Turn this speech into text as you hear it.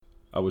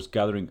I was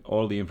gathering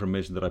all the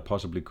information that I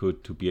possibly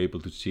could to be able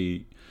to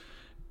see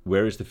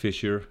where is the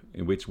fissure,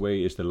 in which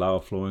way is the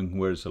lava flowing,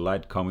 where is the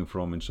light coming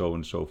from, and so on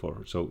and so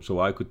forth. So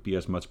I could be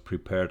as much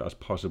prepared as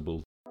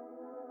possible.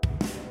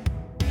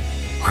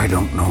 I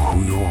don't know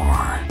who you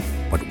are,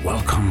 but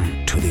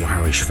welcome to the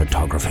Irish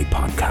Photography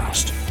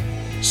Podcast.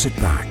 Sit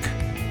back,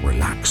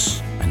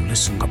 relax, and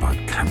listen about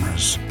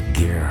cameras,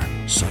 gear,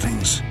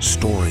 settings,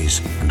 stories,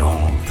 and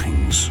all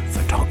things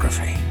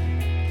photography.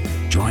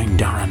 Join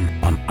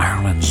Darren on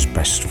Ireland's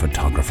Best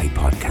Photography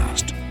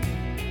Podcast.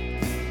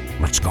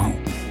 Let's go.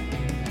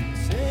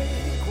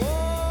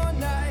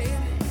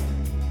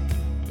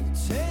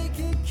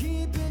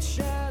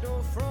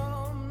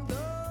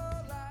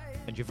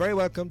 And you're very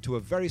welcome to a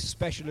very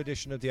special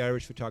edition of the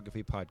Irish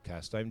Photography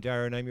Podcast. I'm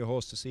Darren, I'm your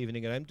host this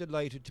evening, and I'm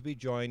delighted to be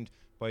joined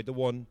by the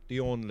one, the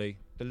only,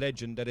 the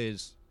legend that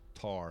is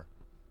Thor,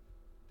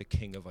 the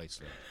King of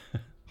Iceland.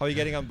 How are you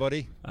getting on,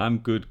 buddy? I'm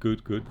good.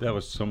 That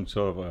was some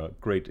sort of a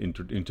great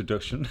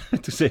introduction,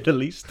 to say the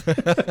least.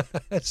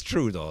 It's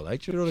true, though.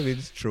 Like, you know what I mean?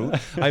 It's true.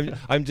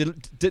 I'm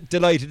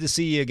delighted to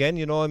see you again.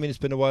 You know, I mean, it's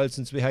been a while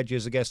since we had you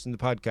as a guest in the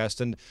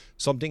podcast, and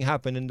something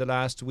happened in the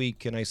last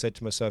week, and I said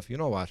to myself, you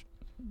know what?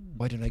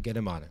 Why don't I get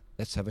him on it?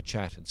 Let's have a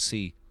chat and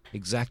see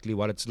exactly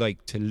what it's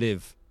like to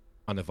live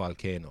on a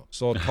volcano.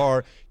 So,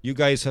 Thor, you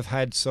guys have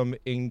had some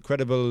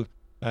incredible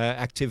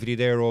activity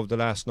there over the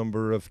last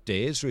number of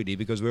days, really,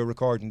 because we're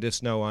recording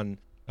this now on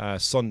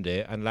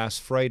Sunday, and last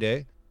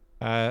Friday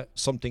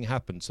something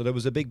happened. So there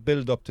was a big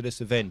build-up to this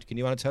event. Can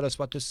you want to tell us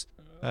what this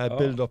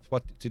build-up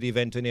to the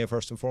event in here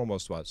first and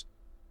foremost was?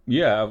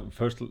 Yeah,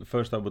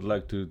 first I would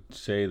like to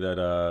say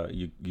that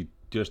you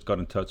just got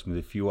in touch with me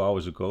a few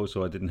hours ago,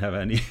 so I didn't have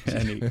any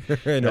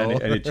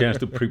chance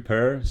to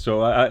prepare.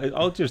 So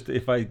I'll just,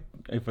 if I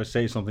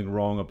say something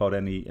wrong about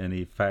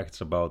any facts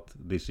about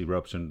this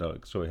eruption,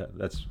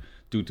 that's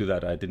due to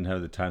that I didn't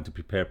have the time to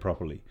prepare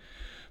properly.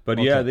 But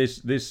okay. Yeah,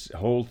 this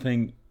whole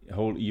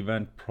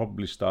event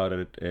probably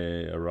started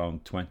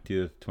around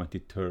 20th,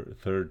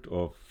 23rd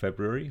of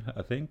February,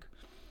 I think.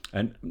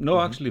 And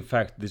actually, in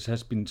fact, this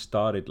has been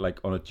started like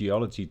on a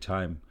geology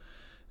time.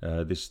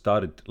 This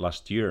started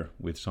last year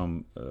with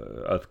some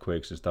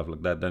earthquakes and stuff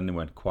like that. Then it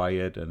went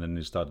quiet, and then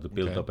it started to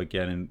build up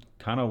again, and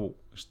kind of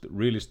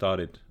really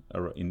started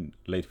in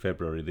late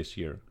February this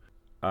year.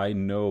 I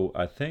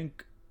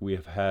think we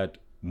have had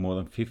more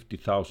than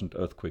 50,000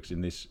 earthquakes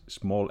in this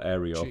small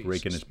area of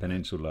Reykjanes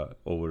Peninsula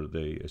over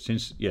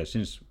since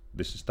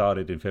this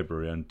started in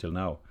February until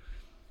now,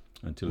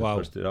 until it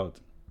bursted out.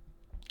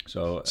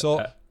 So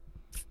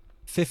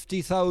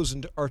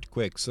 50,000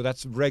 earthquakes, so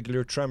that's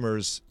regular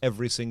tremors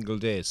every single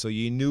day. So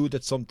you knew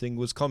that something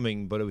was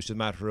coming, but it was a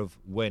matter of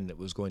when it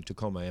was going to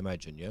come, I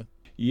imagine, yeah?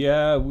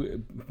 Yeah,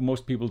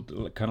 most people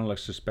kind of like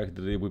suspect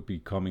that it would be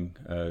coming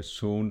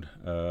soon.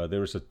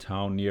 There is a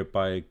town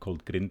nearby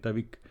called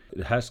Grindavik.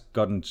 It has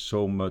gotten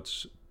so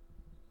much,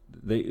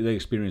 they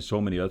experienced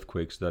so many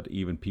earthquakes that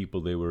even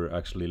people, they were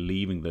actually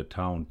leaving the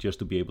town just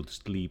to be able to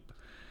sleep.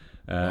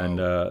 And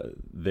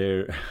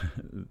there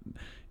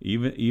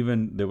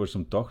even there were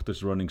some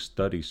doctors running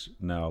studies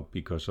now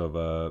because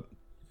of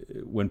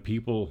when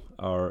people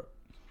are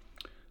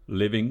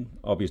living,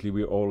 obviously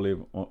we all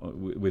live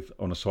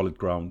on a solid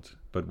ground,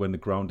 but when the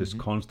ground is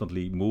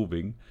constantly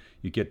moving,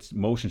 you get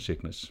motion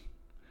sickness.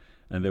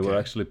 And there were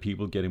actually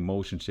people getting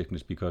motion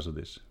sickness because of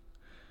this.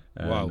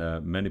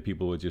 And many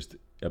people were just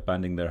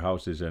abandoning their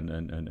houses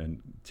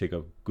and take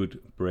a good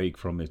break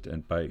from it,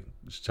 and by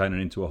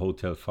signing into a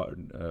hotel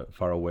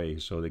far away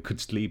so they could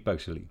sleep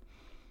actually.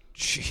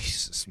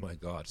 Jesus, my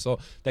God. So,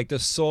 like,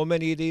 there's so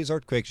many of these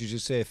earthquakes, you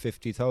should say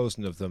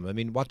 50,000 of them. I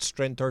mean, what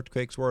strength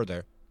earthquakes were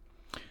there?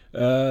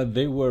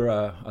 They were,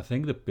 I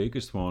think, the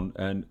biggest one.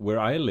 And where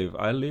I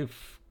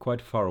live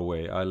quite far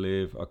away. I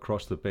live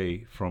across the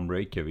bay from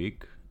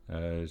Reykjavik.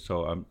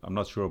 So I'm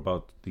not sure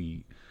about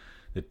the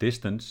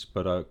distance,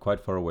 but quite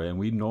far away. And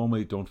we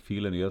normally don't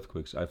feel any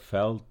earthquakes. I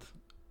felt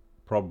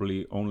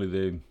probably only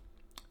the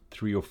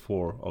 3 or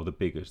 4 of the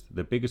biggest.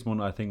 The biggest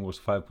one, I think, was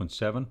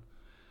 5.7.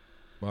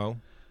 Wow.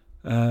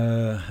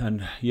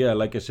 And yeah,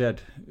 like I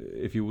said,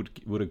 if you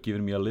would have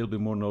given me a little bit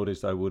more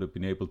notice, I would have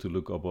been able to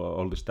look up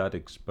all the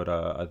statics.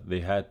 But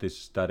they had this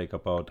static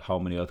about how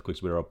many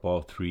earthquakes were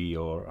above 3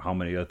 or how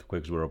many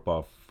earthquakes were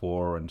above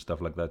 4 and stuff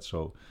like that.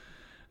 So,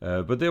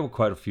 but there were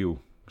quite a few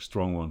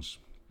strong ones.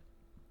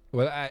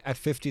 Well, at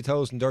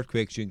 50,000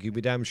 earthquakes, you can be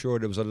damn sure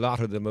there was a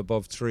lot of them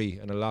above 3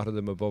 and a lot of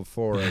them above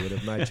 4, I would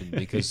imagine,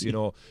 because, you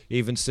know,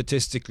 even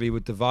statistically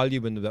with the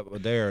volume that were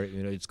there,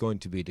 you know, it's going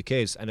to be the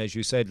case. And as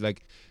you said,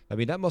 like, I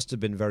mean, that must have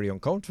been very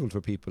uncomfortable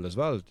for people as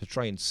well to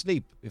try and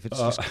sleep if it's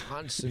just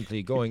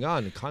constantly going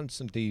on,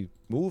 constantly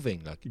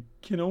moving. Like, you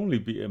can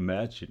only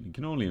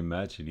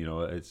imagine, you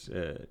know, it's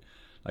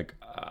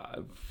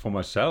for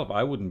myself,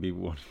 I wouldn't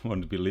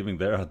want to be living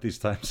there at these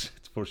times.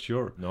 For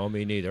sure. No,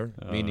 me neither.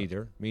 Me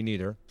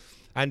neither.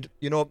 And,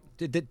 you know,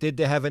 did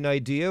they have an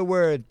idea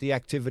where the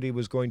activity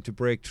was going to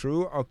break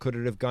through, or could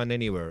it have gone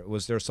anywhere?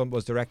 Was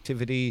there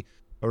activity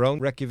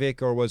around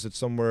Reykjavik, or was it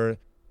somewhere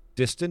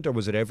distant, or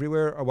was it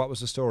everywhere, or what was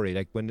the story?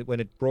 Like when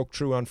it broke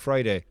through on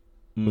Friday,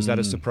 was that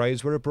a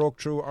surprise where it broke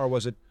through, or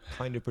was it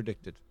kind of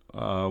predicted?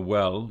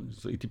 Well,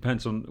 so it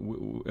depends on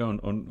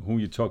who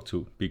you talk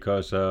to,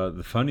 because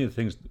the funny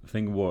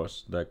thing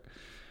was that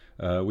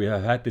we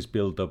have had this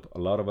build up, a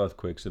lot of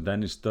earthquakes, and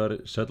then it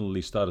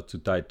suddenly started to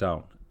die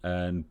down,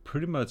 and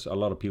pretty much a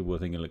lot of people were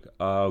thinking like,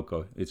 oh,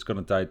 okay, it's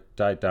gonna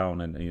die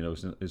down, and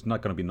it's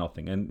not gonna be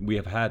nothing. And we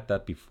have had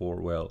that before,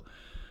 well,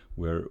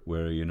 where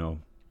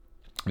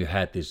we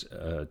had this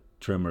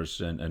tremors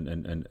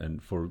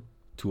and for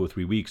 2 or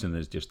 3 weeks, and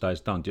it just dies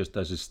down, just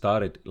as it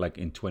started like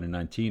in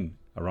 2019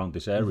 around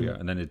this area,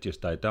 and then it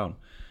just died down.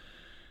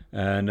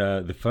 And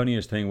the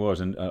funniest thing was,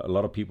 and a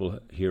lot of people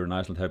here in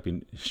Iceland have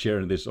been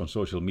sharing this on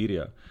social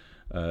media,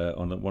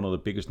 on one of the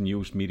biggest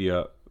news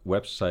media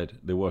website,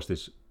 there was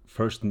this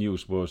first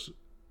news was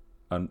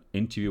an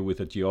interview with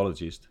a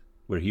geologist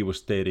where he was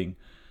stating,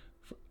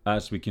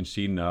 as we can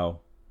see now,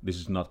 this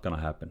is not going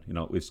to happen.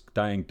 It's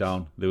dying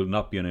down. There will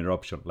not be an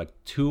eruption. Like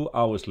 2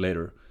 hours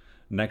later,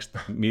 next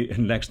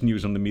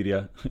news on the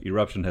media,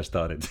 eruption has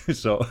started.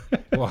 So,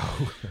 wow.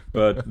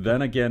 But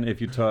then again,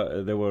 if you talk,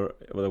 there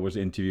was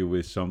an interview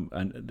with some,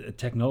 and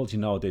technology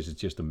nowadays is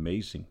just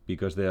amazing,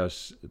 because they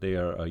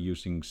are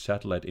using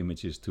satellite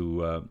images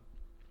to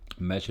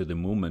measure the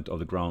movement of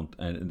the ground,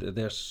 and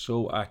they're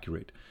so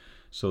accurate.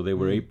 So they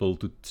were able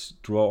to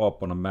draw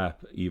up on a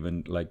map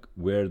even like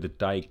where the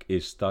dike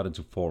is starting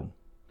to form.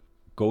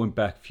 Going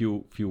back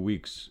few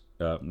weeks,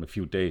 a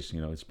few days,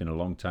 it's been a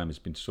long time. It's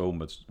been so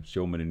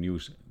many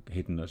news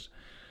hitting us.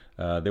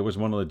 There was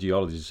one of the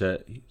geologists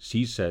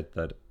she said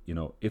that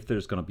if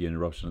there's going to be an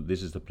eruption,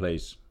 this is the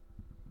place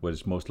where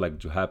it's most likely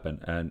to happen,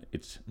 and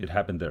it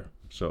happened there.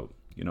 So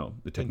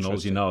the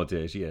technology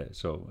nowadays, yeah.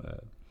 So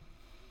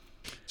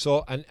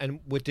and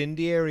within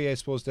the area, I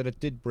suppose, that it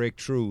did break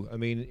through. I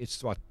mean,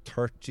 it's what,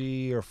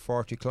 30 or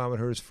 40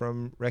 kilometers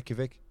from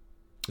Reykjavik.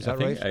 Is that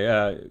right?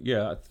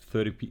 Yeah,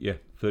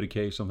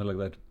 30k, something like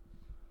that.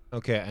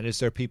 Okay, and is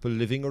there people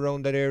living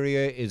around that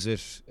area? Is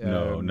it?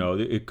 No,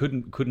 it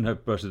couldn't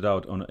have bursted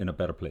out in a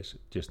better place.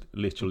 Just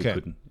literally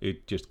couldn't.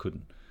 It just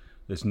couldn't.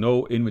 There's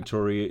no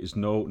inventory. It's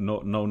no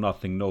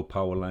nothing. No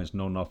power lines.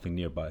 No nothing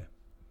nearby.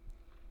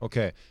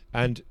 Okay,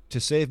 and to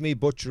save me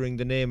butchering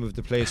the name of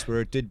the place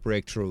where it did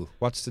break through,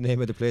 what's the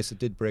name of the place that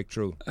did break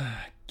through?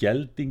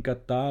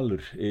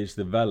 Geldingadalur is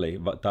the valley.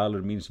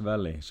 Dalur means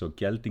valley, so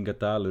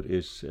Geldingadalur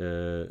is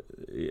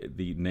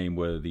the name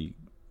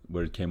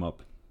where it came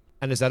up.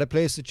 And is that a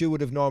place that you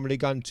would have normally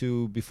gone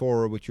to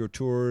before with your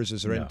tours?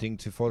 Is there anything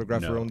to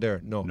photograph around there?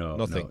 No,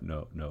 nothing.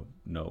 No,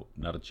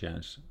 not a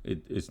chance.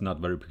 It's not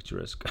very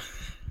picturesque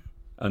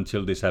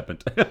until this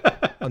happened.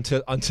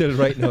 until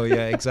right now,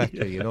 yeah,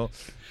 exactly. Yeah.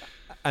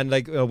 And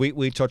like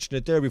we touched on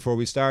it there before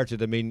we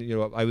started. I mean,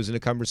 I was in a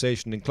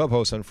conversation in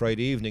Clubhouse on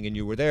Friday evening, and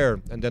you were there,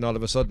 and then all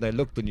of a sudden I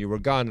looked and you were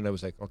gone, and I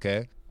was like,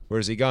 okay,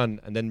 where's he gone?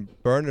 And then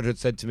Bernard had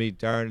said to me,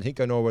 Darren, I think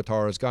I know where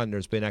Thor has gone.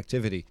 There's been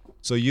activity.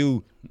 So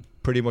you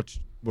pretty much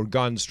were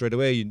gone straight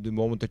away. The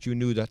moment that you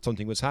knew that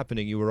something was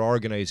happening, you were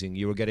organising.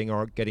 You were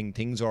getting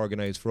things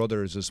organised for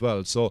others as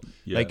well. So,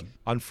 like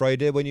on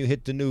Friday when you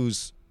hit the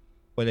news,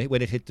 when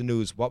it hit the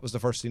news, what was the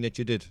first thing that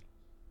you did?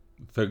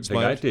 The thing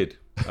I did,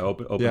 I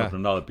opened up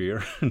another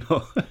beer.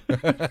 No.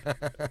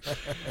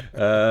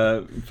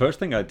 First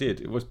thing I did,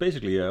 it was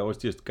basically I was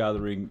just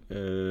gathering.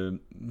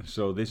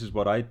 So this is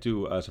what I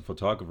do as a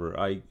photographer.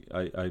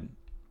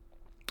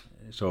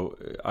 So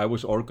I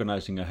was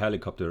organizing a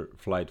helicopter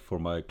flight for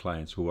my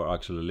clients who are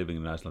actually living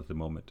in Iceland at the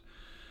moment,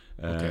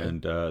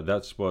 and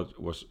that's what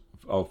was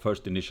our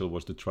first initial,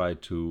 was to try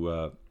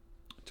to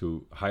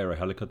hire a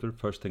helicopter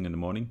first thing in the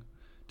morning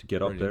to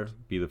get up there,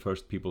 be the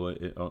first people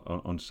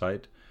on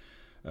site.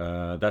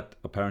 That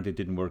apparently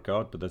didn't work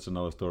out, but that's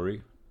another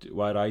story.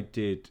 What I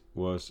did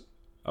was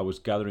I was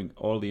gathering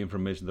all the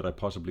information that I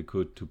possibly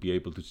could to be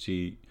able to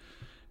see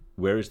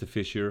where is the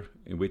fissure,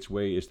 in which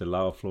way is the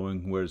lava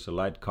flowing, where is the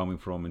light coming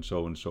from, and so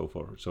on and so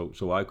forth.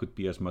 So I could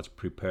be as much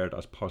prepared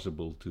as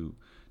possible to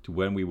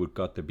when we would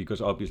get there,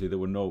 because obviously there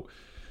were no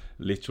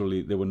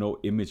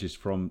images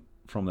from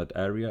that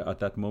area at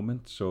that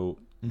moment. So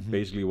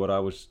basically what I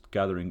was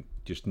gathering,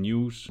 just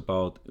news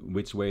about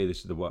which way this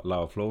is the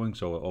lava flowing.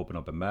 So I opened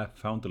up a map,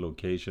 found the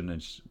location,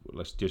 and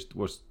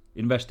was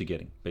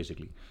investigating,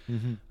 basically.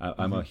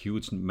 I'm a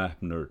huge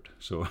map nerd,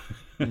 so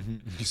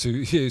So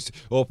you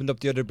opened up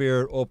the other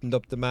beer, opened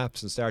up the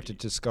maps, and started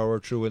to scour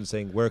through and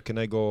saying, where can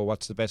I go,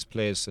 what's the best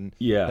place? And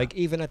like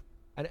even at,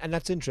 and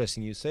that's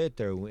interesting you say it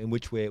there, in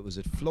which way was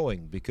it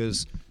flowing,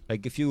 because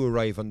like if you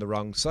arrive on the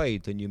wrong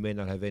side, then you may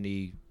not have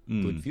any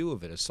good view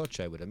of it as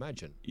such, I would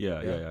imagine.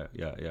 Yeah.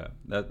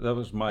 That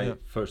was my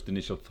first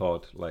initial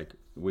thought, like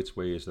which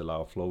way is the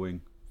lava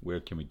flowing, where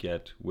can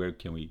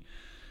we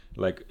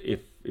like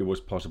if it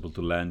was possible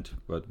to land,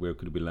 but where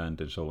could we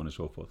land, and so on and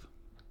so forth.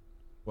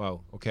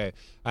 Wow, okay.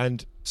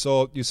 And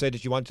so you said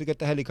that you wanted to get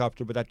the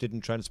helicopter, but that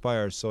didn't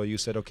transpire, so you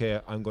said, okay,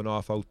 I'm going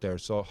off out there.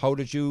 So how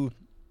did you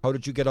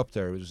get up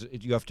there?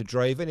 You have to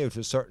drive in to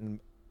a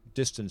certain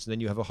distance, and then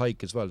you have a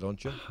hike as well,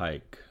 don't you?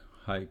 Hike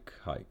hike.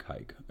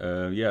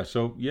 That's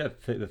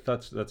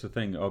the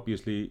thing.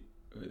 Obviously,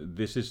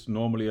 this is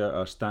normally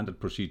a standard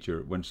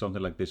procedure when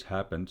something like this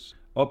happens.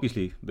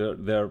 Obviously,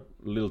 there are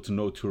little to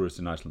no tourists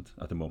in Iceland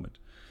at the moment.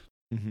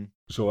 Mm-hmm.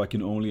 So I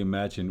can only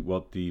imagine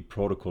what the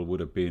protocol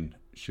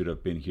should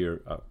have been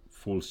here a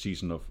full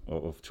season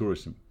of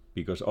tourism,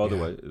 because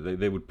otherwise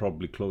they would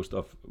probably close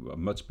off a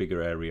much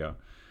bigger area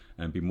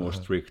and be more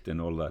strict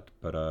and all that.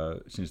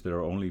 But since there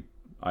are only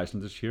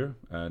Icelanders here,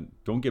 and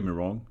don't get me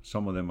wrong,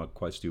 some of them are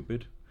quite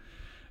stupid.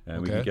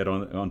 And we can get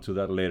onto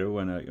that later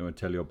when I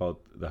tell you about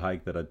the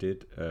hike that I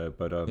did.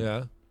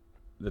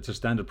 That's a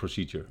standard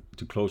procedure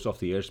to close off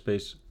the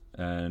airspace.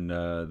 And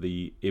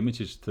the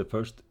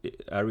first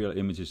aerial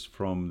images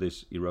from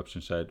this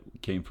eruption site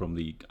came from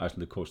the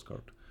Icelandic Coast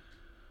Guard.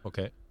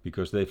 Okay.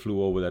 Because they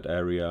flew over that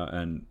area,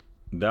 and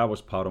that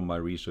was part of my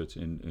research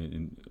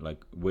in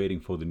like waiting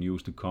for the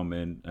news to come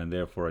in, and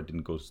therefore I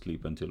didn't go to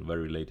sleep until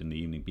very late in the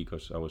evening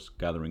because I was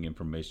gathering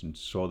information,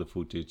 saw the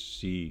footage,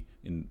 see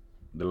in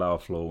the lava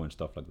flow and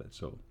stuff like that.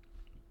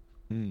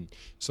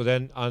 So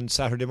then on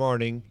Saturday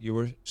morning you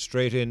were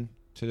straight in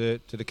to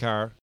the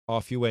car.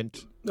 Off you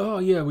went. Oh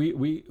yeah,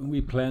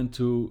 we planned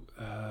to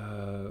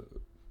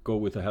go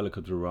with a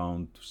helicopter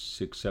around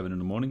 6-7 in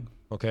the morning.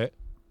 Okay.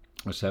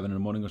 Or 7 in the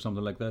morning or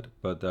something like that.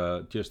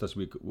 But just as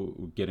we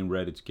were getting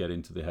ready to get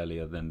into the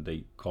heli, then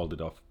they called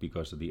it off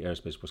because the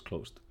airspace was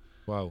closed.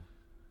 Wow.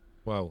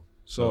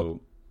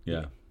 So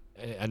yeah.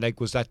 And like,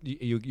 was that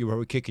you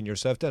were kicking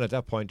yourself then at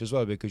that point as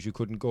well because you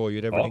couldn't go? You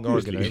had everything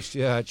organised.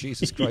 Yeah,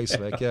 Jesus Christ,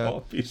 like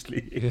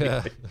obviously.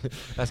 Yeah,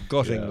 that's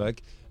gutting,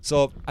 like.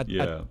 So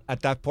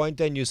at that point,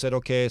 then you said,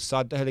 okay,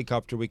 sod the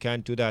helicopter, we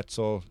can't do that,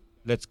 so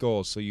let's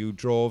go. So you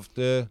drove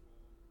the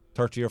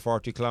 30 or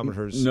 40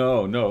 kilometers.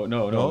 No.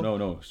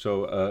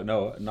 So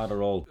no, not at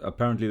all.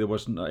 Apparently,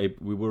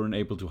 we weren't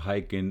able to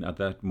hike in at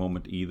that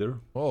moment either.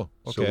 Oh,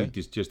 okay. So we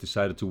just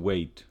decided to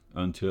wait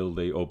until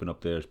they open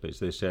up the airspace.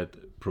 They said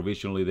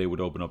provisionally they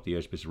would open up the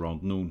airspace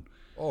around noon.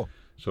 Oh.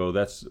 So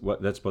that's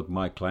what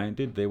my client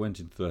did. They went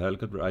into the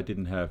helicopter. I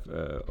didn't have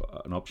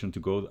an option to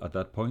go at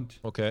that point.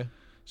 Okay.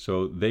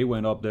 So they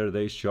went up there.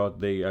 They shot.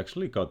 They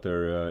actually got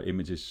their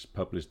images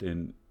published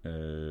in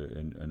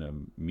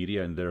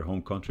media in their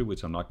home country,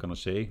 which I'm not going to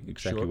say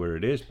exactly where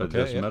it is, but it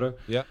doesn't matter.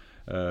 Yeah.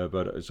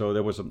 But so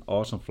there was an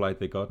awesome flight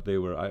they got. They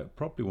were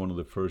probably one of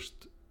the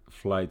first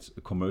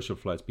commercial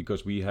flights,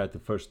 because we had the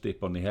first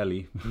dip on the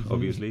heli,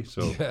 obviously.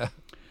 So. Yeah.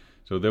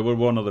 So they were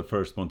one of the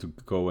first one to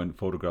go and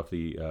photograph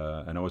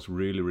and I was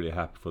really, really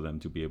happy for them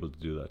to be able to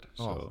do that.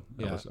 So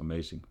that was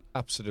amazing.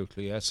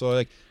 Absolutely, yeah. So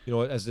like,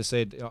 as they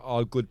said,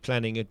 all good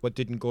planning, but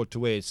didn't go to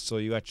waste. So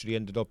you actually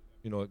ended up,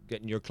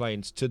 getting your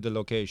clients to the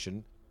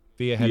location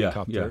via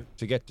helicopter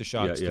to get the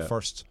shots, the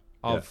first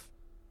of,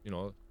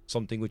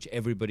 something which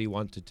everybody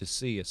wanted to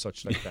see as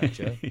such like that,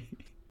 yeah.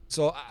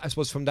 So I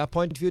suppose from that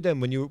point of view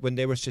then, when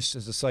they were, just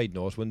as a side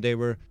note, when they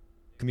were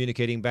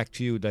communicating back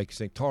to you, like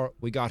saying, Thor,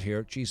 we got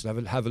here, geez,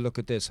 have a look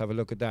at this, have a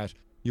look at that.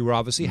 You were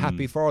obviously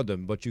happy for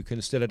them, but you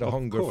can still had a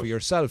hunger for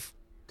yourself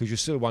because you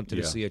still wanted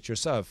to see it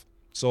yourself.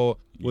 So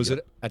was it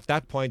at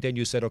that point then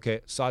you said,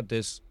 okay, sod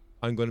this,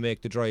 I'm going to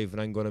make the drive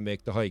and I'm going to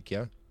make the hike,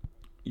 yeah?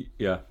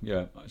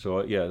 Yeah.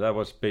 So that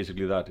was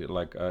basically that.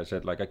 Like I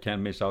said, like I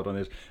can't miss out on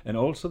this. And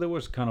also there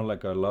was kind of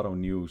like a lot of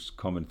news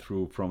coming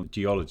through from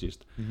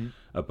geologists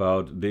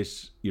about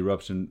this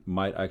eruption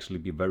might actually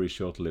be very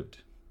short-lived.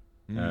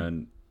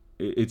 And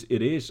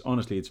it is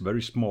honestly, it's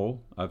very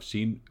small. I've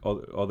seen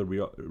other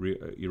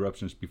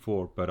eruptions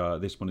before, but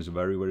this one is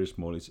very, very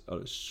small. It's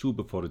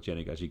super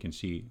photogenic, as you can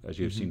see, as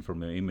you've seen from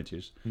the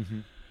images.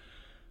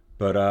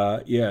 But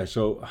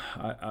so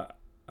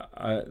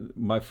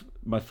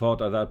my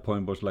thought at that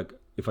point was like,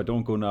 if I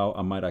don't go now,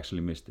 I might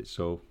actually miss this.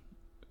 So,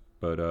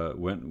 but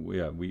when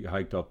we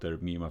hiked up there,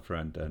 me and my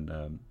friend,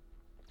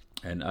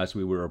 and as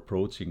we were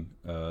approaching,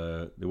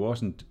 there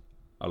wasn't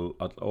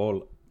at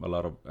all a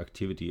lot of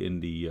activity in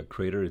the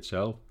crater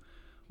itself.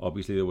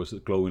 Obviously there was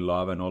glowing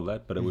lava and all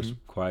that, but it was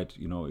quite,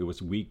 it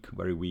was weak,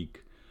 very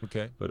weak.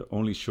 Okay. But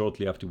only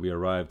shortly after we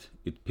arrived,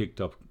 it picked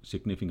up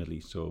significantly.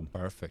 So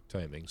perfect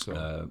timing.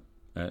 So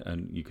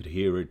and you could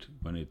hear it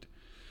when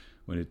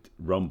it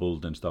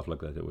rumbled and stuff like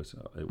that. It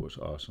was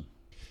awesome.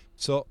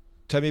 So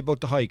tell me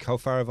about the hike. How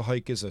far of a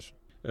hike is it?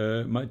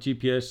 My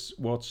GPS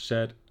watch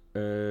said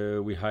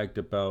we hiked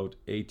about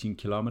 18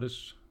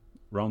 kilometers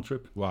round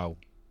trip. Wow.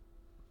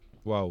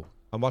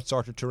 And what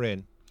sort of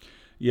terrain?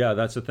 Yeah,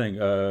 that's the thing.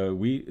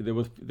 There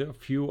were a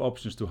few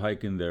options to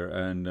hike in there,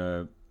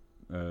 and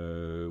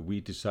we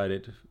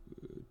decided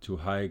to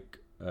hike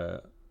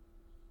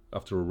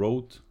after a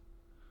road,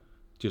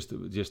 just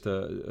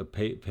a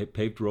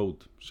paved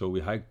road. So we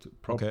hiked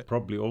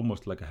probably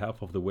almost like a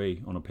half of the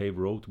way on a paved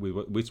road,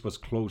 which was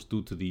closed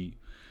due to the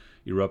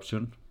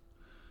eruption,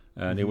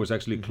 and it was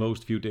actually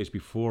closed a few days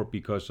before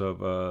because of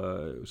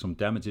some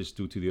damages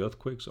due to the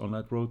earthquakes on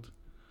that road.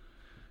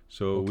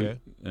 So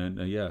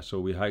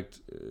we hiked.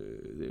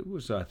 It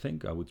was, I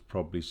think, I would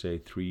probably say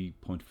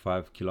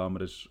 3.5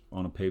 kilometers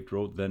on a paved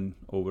road, then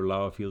over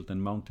lava field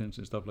and mountains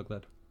and stuff like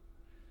that.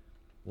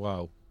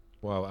 Wow.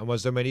 Wow. And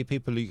was there many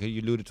people,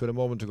 you alluded to it a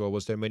moment ago,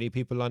 was there many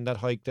people on that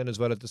hike then as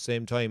well at the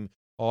same time,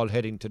 all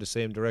heading to the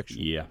same direction?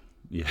 Yeah.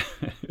 It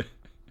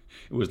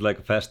was like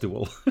a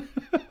festival.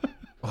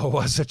 Oh,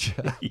 was it?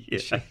 Yeah.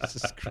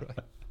 Jesus Christ.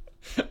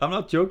 I'm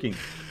not joking.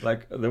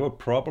 Like, there were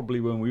probably,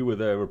 when we were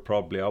there,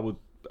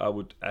 I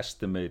would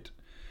estimate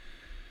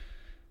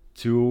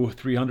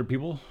 200-300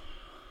 people.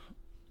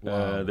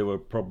 Wow. There were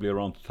probably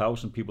around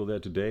 1,000 people there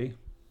today.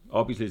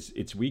 Obviously,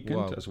 it's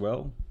weekend as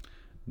well.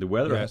 The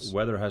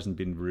weather hasn't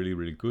been really,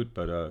 really good,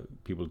 but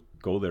people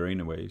go there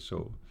anyway.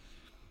 So,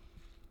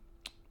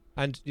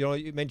 and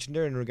you mentioned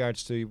there in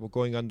regards to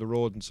going on the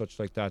road and such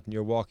like that, and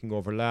you're walking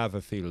over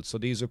lava fields. So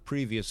these are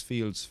previous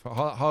fields.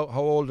 How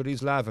old are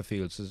these lava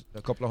fields? Is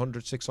a couple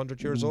of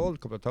 600 years old? A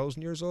couple of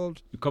 1,000 years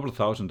old? A couple of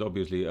thousand,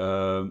 obviously.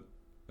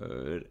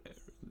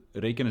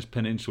 Reykjanes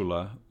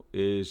Peninsula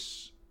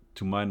is,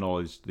 to my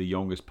knowledge, the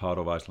youngest part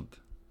of Iceland.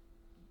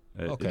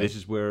 This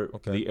is where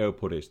the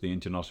airport is, the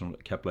international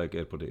Keflavik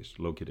airport is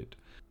located.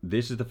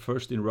 This is the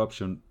first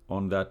eruption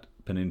on that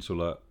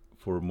peninsula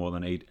for more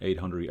than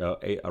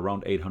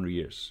around 800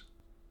 years.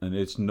 And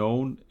it's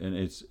known, and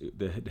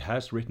it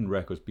has written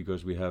records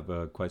because we have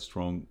quite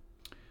strong,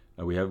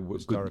 we have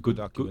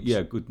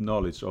good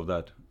knowledge of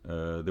that.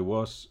 There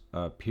was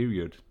a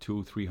period,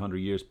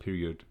 200-300 years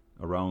period,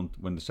 around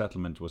when the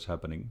settlement was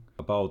happening,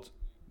 about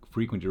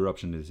frequent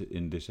eruptions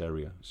in this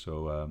area.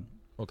 So,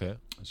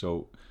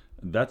 so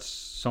that's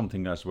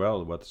something as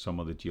well, what some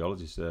of the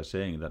geologists are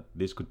saying, that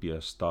this could be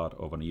a start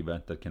of an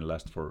event that can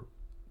last for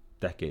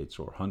decades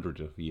or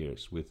hundreds of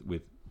years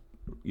with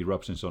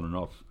eruptions on and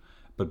off.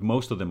 But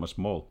most of them are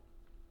small.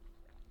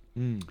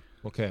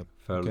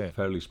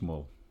 Fairly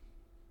small.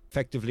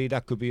 Effectively,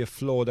 that could be a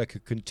flow that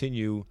could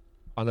continue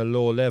on a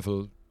low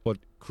level, but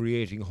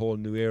creating whole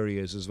new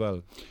areas as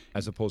well,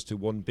 as opposed to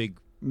one big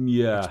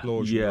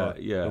explosion or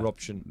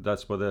eruption.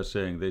 That's what they're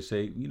saying. They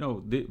say,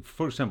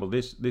 for example,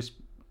 this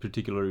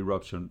particular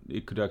eruption,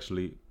 it could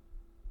actually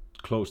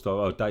close down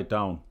or die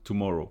down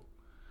tomorrow.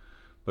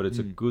 But it's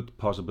a good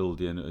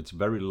possibility, and it's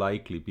very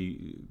likely,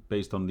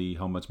 based on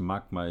how much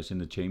magma is in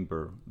the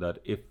chamber, that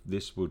if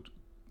this would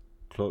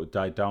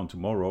die down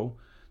tomorrow,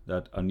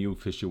 that a new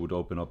fissure would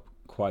open up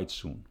quite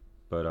soon.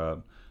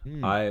 But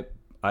I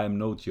am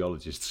no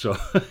geologist, so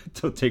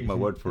don't take my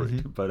word for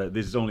it. But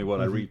this is only what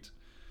I read.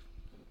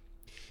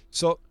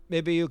 So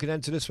maybe you can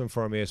answer this one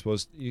for me. I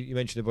suppose you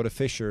mentioned about a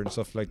fissure and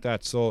stuff like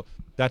that. So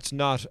that's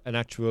not an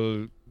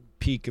actual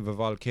peak of a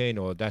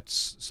volcano.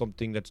 That's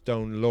something that's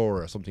down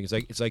lower or something.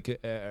 It's like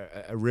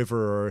a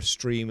river or a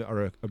stream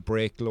or a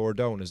break lower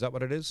down. Is that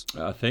what it is?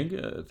 I think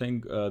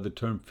the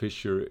term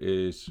fissure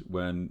is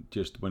when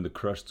the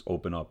crusts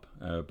open up.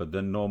 But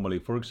then normally,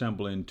 for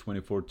example, in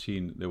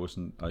 2014 there was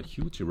a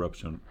huge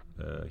eruption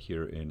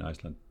here in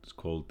Iceland. It's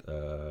called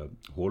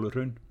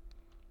Thorarinn.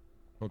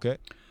 Okay.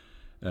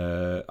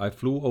 I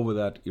flew over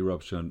that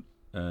eruption,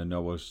 and I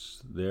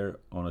was there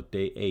on a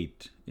day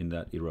 8 in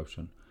that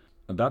eruption.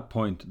 At that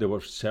point, there were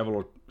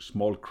several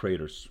small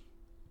craters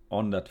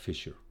on that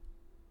fissure.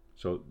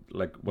 So,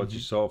 like what you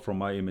saw from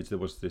my image, there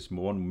was this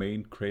one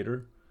main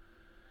crater,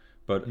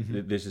 but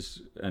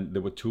and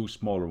there were 2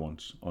 smaller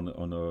ones on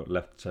the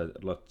left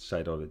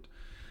side of it.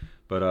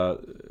 But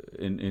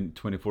in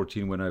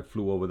 2014, when I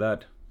flew over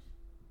that,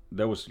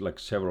 there was like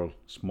several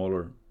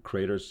smaller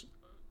craters,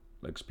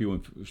 like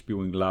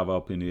spewing lava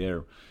up in the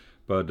air.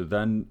 But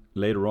then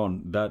later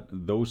on,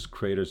 those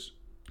craters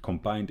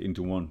combined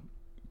into one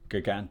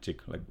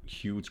gigantic, like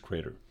huge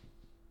crater.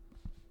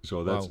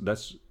 So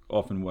that's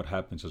often what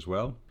happens as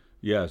well.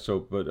 Yeah. So,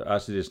 but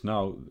as it is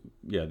now,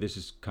 this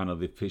is kind of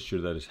the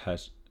fissure that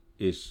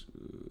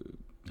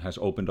has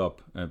opened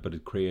up, but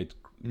it creates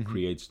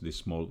this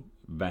small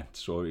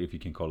vents, or if you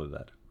can call it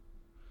that.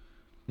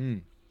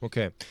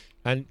 Okay.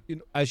 And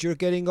as you're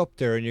getting up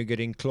there and you're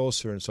getting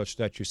closer and such,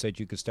 that you said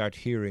you could start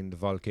hearing the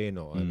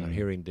volcano and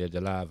hearing the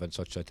lava and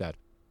such like that.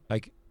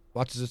 Like,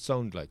 what does it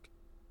sound like?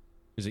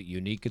 Is it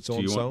unique, its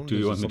own sound? Do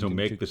you want me to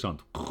make the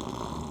sound?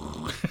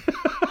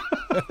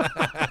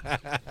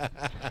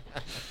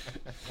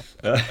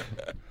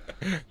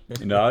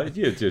 No,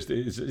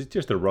 it's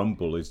just a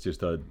rumble. It's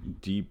just a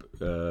deep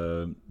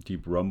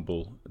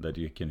rumble that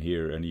you can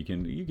hear, and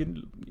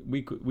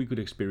we could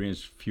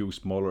experience few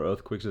smaller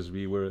earthquakes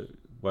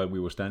while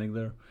we were standing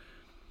there.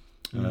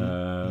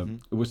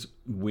 It was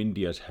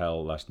windy as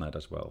hell last night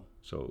as well,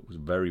 so it was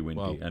very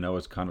windy. And I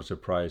was kind of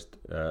surprised,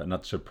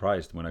 not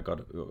surprised, when I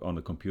got on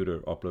the computer,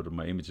 uploaded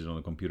my images on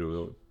the computer.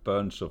 There were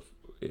bunch of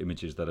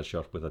images that I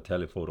shot with a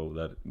telephoto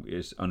that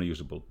is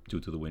unusable due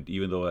to the wind,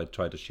 even though I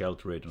tried to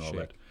shelter it and all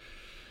that.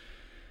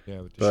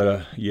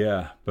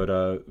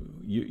 But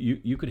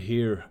you could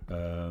hear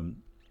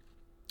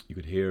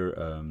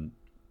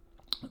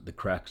the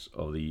cracks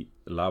of the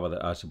lava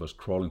that as it was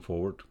crawling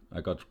forward. I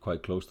got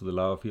quite close to the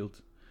lava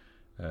field.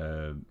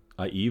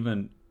 I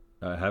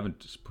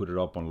haven't put it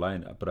up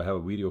online, but I have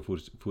a video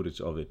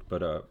footage of it.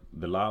 But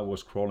the lava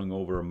was crawling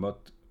over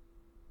mud,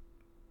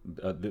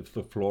 the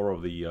floor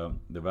of the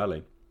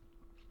valley,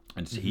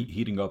 and it's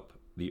heating up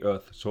the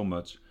earth so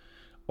much.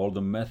 all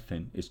the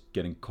methane is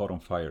getting caught on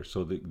fire.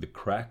 So the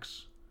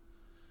cracks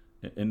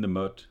in the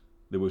mud,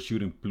 they were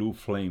shooting blue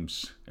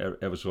flames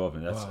ever so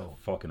often. That's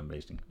fucking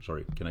amazing.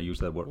 Sorry, can I use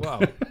that word?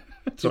 Wow.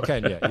 You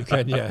can,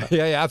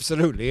 yeah,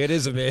 absolutely. It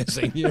is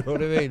amazing. You know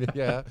what I mean?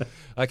 Yeah,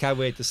 I can't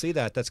wait to see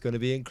that. That's going to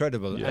be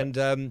incredible. Yeah.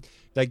 And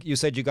like you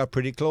said, you got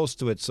pretty close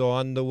to it. So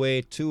on the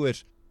way to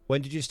it,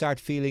 when did you start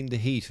feeling the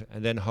heat,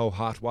 and then how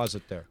hot was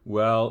it there?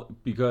 Well,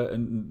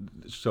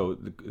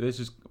 this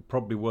is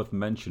probably worth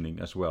mentioning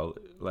as well.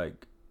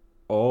 Like,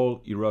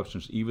 all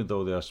eruptions, even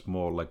though they are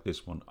small like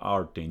this one,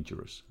 are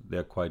dangerous.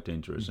 They're quite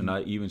dangerous. And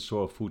I even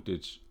saw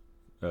footage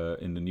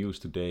in the news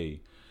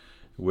today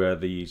where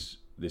this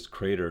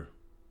crater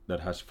that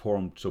has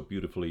formed so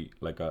beautifully,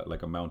 like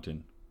a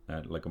mountain,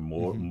 like a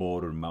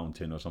mortar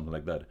mountain or something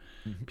like that.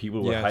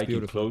 People were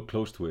hiking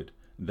close to it.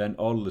 Then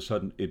all of a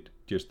sudden,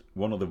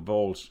 one of the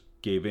walls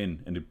gave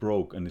in and it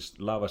broke, and this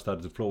lava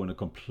started to flow in a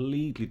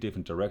completely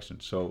different direction.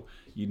 So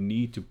you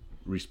need to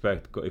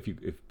respect,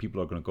 if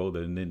people are going to go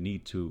there, and they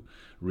need to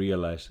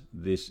realize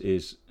this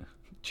is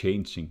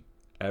changing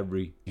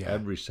every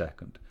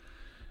second.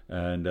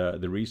 And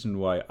the reason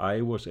why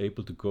I was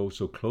able to go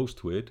so close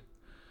to it,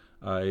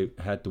 I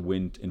had the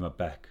wind in my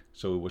back,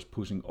 so it was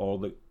pushing all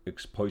the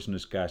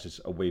poisonous gases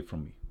away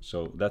from me.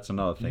 So that's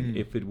another thing.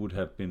 If it would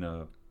have been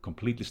a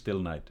completely still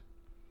night,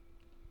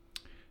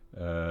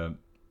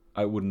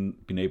 I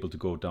wouldn't been able to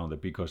go down there,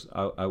 because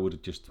I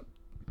would just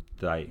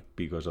die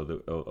because of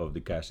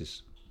the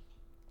gases.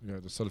 Yeah,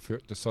 the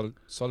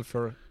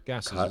sulfur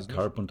gases,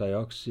 carbon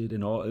dioxide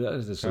and all.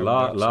 There's a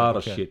lot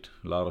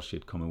of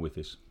shit coming with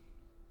this.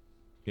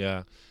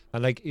 Yeah,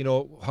 and like, you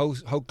know,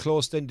 how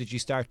close then did you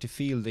start to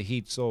feel the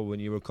heat? So when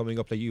you were coming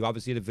up, like, you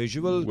obviously had a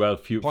visual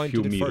few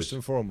meters first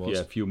and foremost.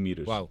 Yeah, few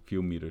meters. Wow,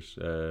 few meters.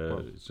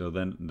 So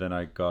then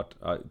I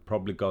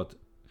probably got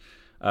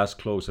as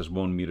close as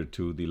 1 meter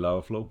to the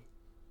lava flow.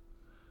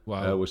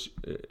 Wow. I was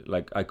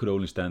I could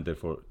only stand there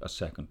for a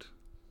second,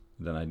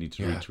 then I need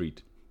to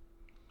retreat.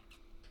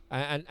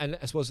 And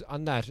I suppose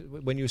on that,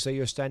 when you say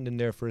you're standing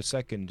there for a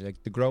second,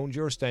 like, the ground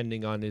you're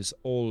standing on is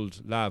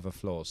old lava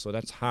flow, so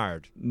that's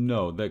hard.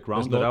 No, the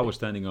ground that I was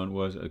standing on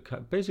was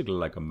basically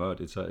like a mud.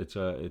 It's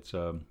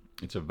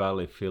a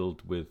valley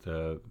filled with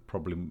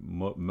probably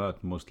mud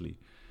mostly.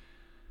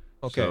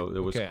 Okay. So it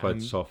was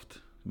quite soft,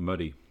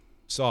 muddy.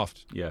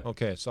 Soft. Yeah.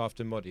 Okay, soft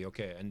and muddy.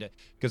 Okay, and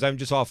because I'm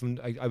just often,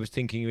 I was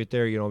thinking of it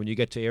there. You know, when you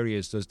get to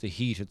areas, does the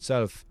heat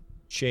itself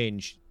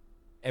change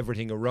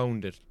everything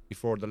around it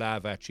before the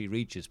lava actually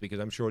reaches? Because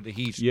I'm sure the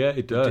heat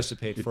it does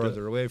dissipate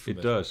further away from it.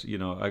 It does. You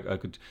know, I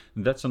could.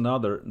 That's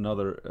another.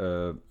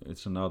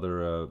 It's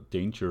another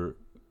danger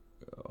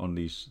on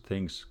these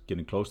things,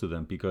 getting close to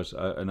them, because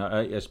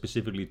I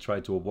specifically try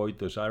to avoid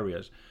those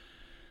areas,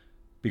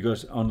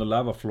 because on the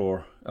lava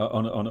floor,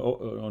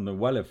 on the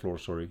valley floor,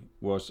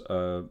 was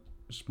a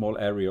small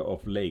area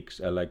of lakes,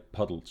 like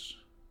puddles.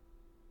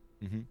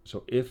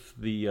 So if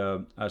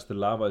as the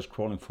lava is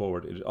crawling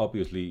forward,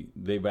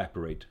 they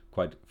evaporate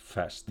quite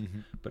fast.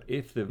 But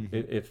if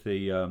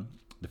the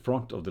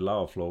front of the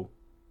lava flow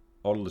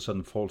all of a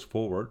sudden falls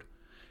forward,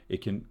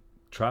 it can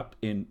trap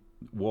in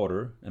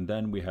water, and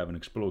then we have an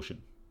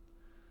explosion.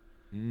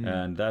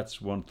 And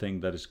that's one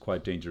thing that is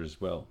quite dangerous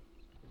as well.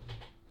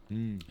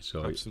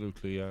 So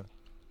absolutely, yeah.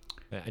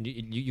 And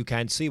you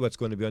can't see what's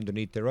going to be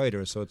underneath there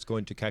either, so it's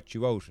going to catch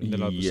you out, and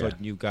then all of a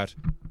sudden you've got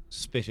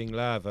spitting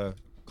lava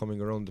coming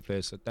around the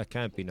place. That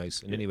can't be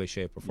nice in any way,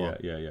 shape or form.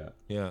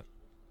 Yeah.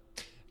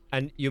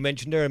 And you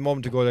mentioned there a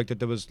moment ago, like, that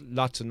there was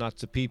lots and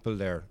lots of people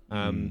there.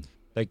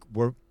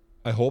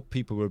 I hope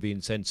people were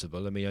being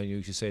sensible. I mean, I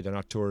usually say they're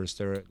not tourists,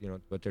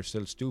 but they're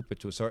still stupid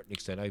to a certain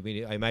extent. I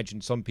mean, I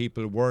imagine some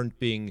people weren't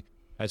being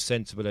as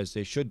sensible as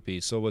they should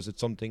be. So was it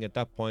something at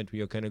that point where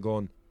you're kind of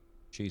going,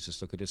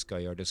 Jesus, look at this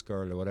guy or this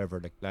girl or whatever,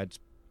 like, lads,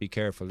 be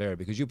careful there?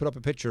 Because you put up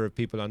a picture of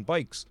people on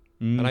bikes,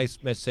 and I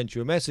sent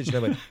you a message, and I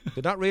went,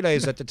 did not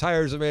realize that the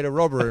tires are made of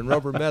rubber and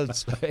rubber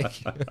melts.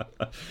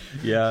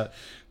 Yeah,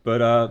 but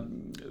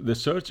the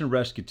search and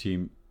rescue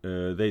team,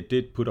 they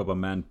did put up a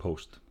man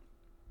post.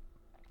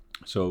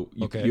 So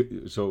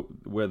so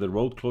where the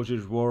road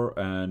closures were,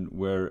 and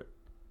where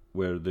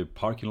the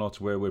parking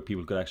lots were, where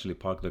people could actually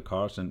park their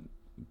cars and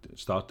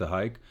start the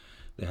hike,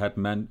 they had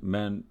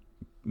man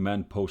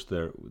post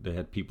there. They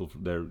had people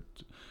there,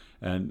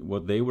 and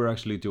what they were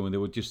actually doing, they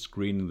were just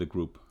screening the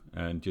group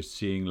and just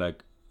seeing,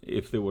 like,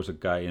 if there was a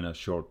guy in a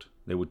short,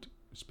 they would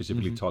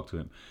specifically talk to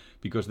him,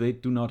 because they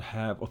do not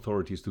have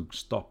authorities to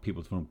stop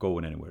people from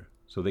going anywhere.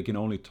 So they can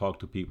only talk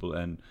to people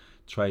and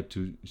try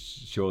to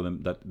show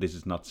them that this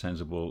is not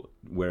sensible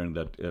wearing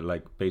that,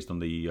 like, based on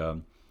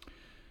the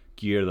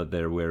gear that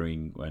they're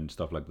wearing and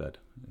stuff like that.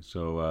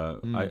 So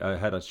I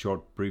had a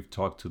short, brief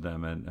talk to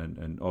them,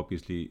 and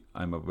obviously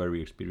I'm a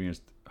very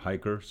experienced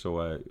hiker,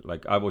 so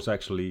I was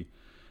actually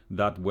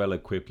that well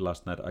equipped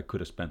last night. I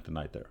could have spent the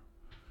night there,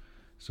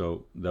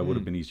 so that would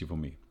have been easy for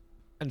me.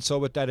 And so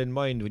with that in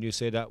mind, when you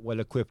say that well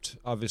equipped,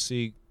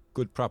 obviously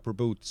good proper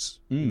boots,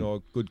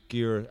 good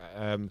gear,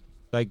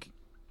 like,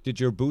 Did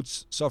your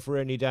boots suffer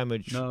any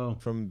damage No.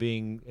 from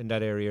being in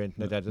that area or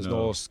anything like that? There's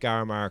no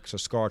scar marks or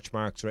scorch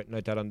marks or anything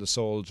like that on the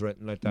soles or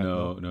anything like that?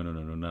 No, not at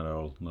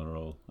all, not at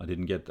all. I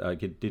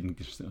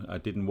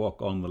didn't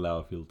walk on the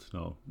lava field.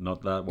 No,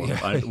 not that one.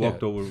 I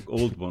walked over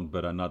old one,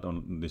 but I'm not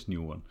on this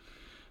new one.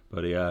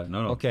 But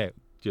no. Okay.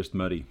 Just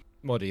muddy.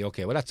 Muddy.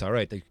 Okay, well that's all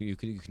right. Like, you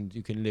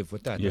can live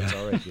with that. Yeah. That's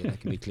all right. Yeah,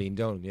 that can be cleaned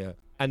down. Yeah.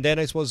 And then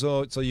I suppose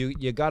so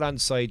you got on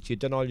site, you'd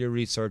done all your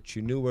research,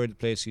 you knew where the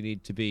place you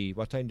need to be.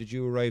 What time did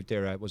you arrive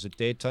there at? Was it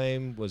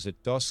daytime? Was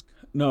it dusk?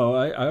 No,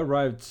 I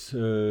arrived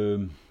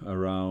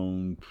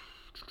around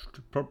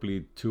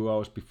probably 2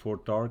 hours before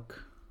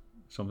dark,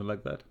 something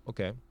like that.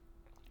 Okay.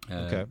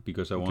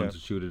 Because I wanted to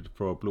shoot it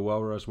for a blue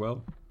hour as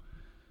well.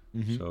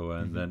 Mm-hmm.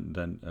 So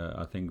then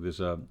I think there's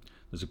a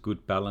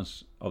good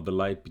balance of the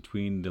light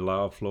between the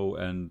lava flow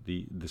and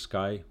the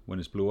sky when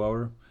it's blue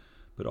hour.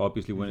 But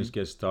obviously, when it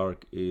gets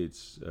dark,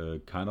 it's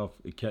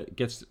it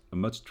gets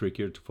much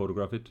trickier to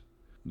photograph it.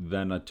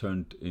 Then I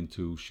turned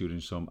into shooting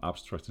some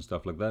abstracts and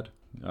stuff like that.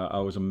 I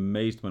was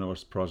amazed when I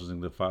was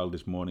processing the file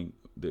this morning.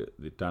 The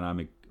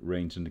dynamic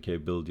range and the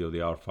capability of the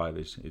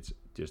R5 it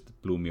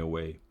just blew me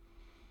away.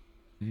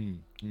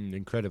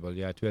 Incredible,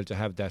 yeah, to be able to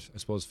have that, I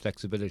suppose,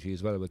 flexibility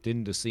as well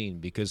within the scene,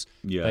 because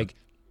yeah. like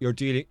you're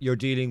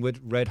dealing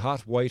with red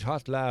hot, white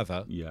hot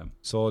lava. Yeah.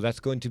 So that's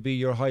going to be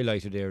your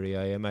highlighted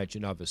area, I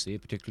imagine, obviously,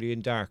 particularly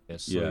in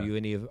darkness. So you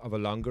any of a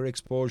longer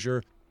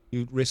exposure,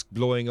 you risk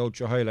blowing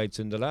out your highlights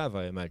in the lava,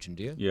 I imagine,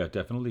 do you? Yeah,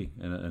 definitely,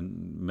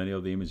 and many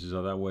of the images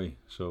are that way.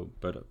 So,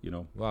 but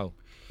Wow.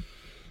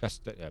 That's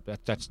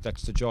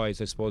the joys,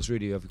 I suppose,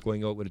 really, of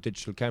going out with a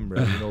digital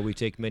camera. We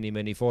take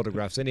many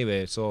photographs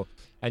anyway. So,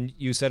 and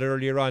you said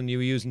earlier on you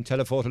were using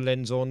telephoto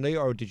lens only,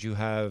 or did you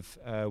have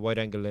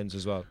wide-angle lens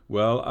as well?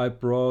 Well, I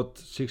brought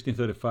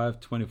 1635,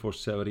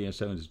 2470, and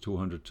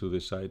 7200 to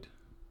this side.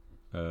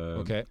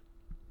 Okay.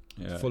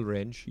 Yeah. Full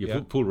range. Yeah,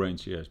 full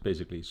range, yes,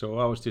 basically. So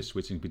I was just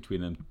switching between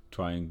them,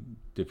 trying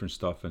different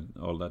stuff and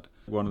all that.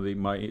 One of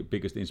my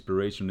biggest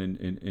inspiration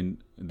in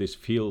this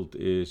field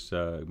is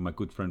my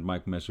good friend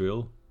Mike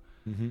Mesuil.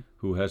 Mm-hmm.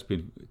 Who has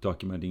been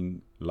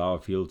documenting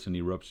lava fields and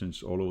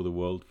eruptions all over the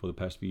world for the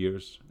past few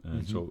years.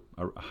 And so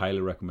I highly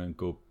recommend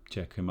go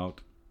check him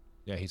out.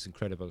 Yeah, he's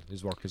incredible.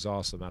 His work is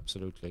awesome,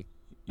 absolutely.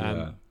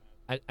 Yeah.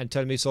 And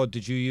tell me, so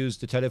did you use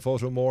the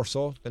telephoto more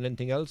so than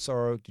anything else,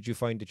 or did you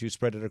find that you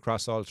spread it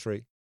across all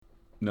three?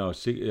 No,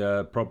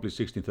 probably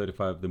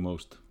 1635 the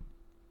most.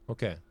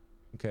 Okay,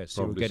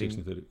 so probably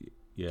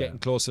we're getting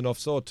close enough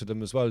so to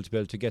them as well to be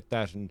able to get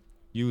that and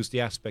use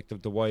the aspect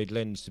of the wide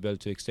lens to be able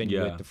to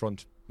extenuate the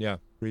front. Yeah,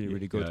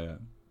 really good.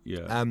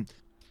 Yeah.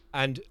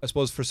 And I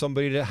suppose for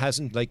somebody that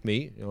hasn't, like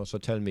me, so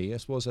tell me, I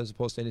suppose, as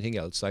opposed to anything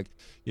else, like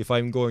if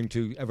I'm going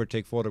to ever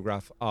take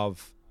photograph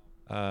of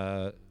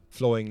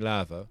flowing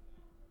lava,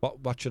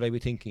 what should I be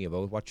thinking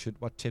about?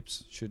 What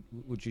tips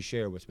would you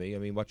share with me? I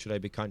mean, what should I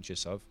be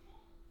conscious of?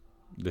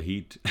 The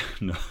heat.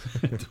 No,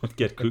 don't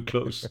get too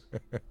close.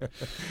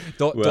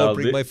 Don't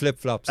bring my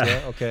flip-flops.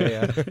 Yeah, okay.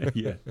 Yeah.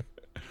 Yeah.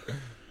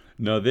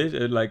 No, this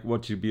like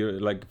what should be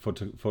like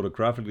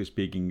photographically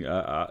speaking.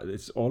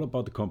 It's all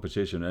about the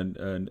composition,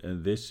 and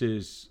this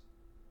is,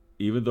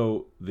 even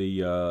though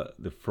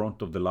the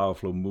front of the lava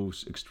flow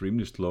moves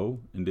extremely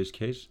slow in this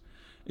case,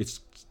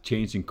 it's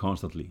changing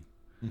constantly.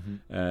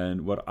 Mm-hmm.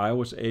 And what I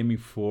was aiming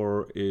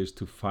for is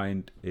to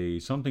find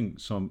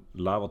some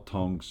lava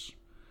tongues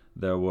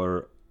that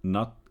were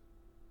not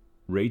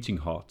raging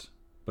hot,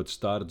 but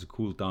started to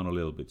cool down a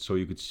little bit, so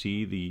you could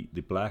see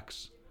the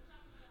blacks.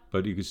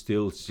 But you could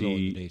still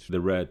see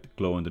the red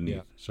glow underneath.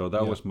 Yeah. So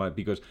that was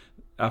because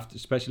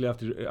especially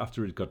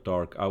after it got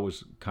dark, I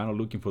was kind of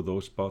looking for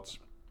those spots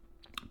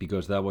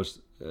because that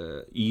was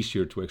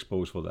easier to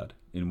expose for that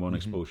in one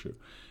exposure.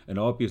 And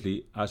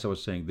obviously, as I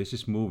was saying, this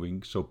is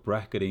moving, so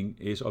bracketing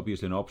is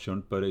obviously an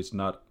option, but it's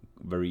not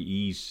very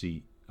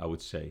easy, I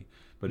would say.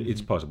 But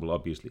it's possible,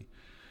 obviously.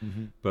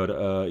 Mm-hmm.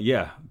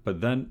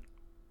 But then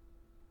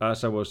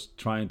as I was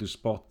trying to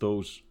spot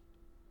those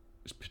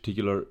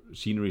particular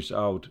sceneries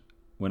out,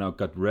 when I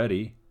got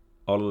ready,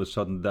 all of a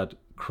sudden that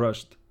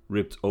crust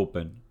ripped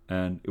open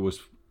and it was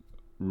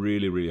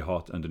really, really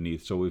hot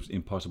underneath. So it was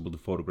impossible to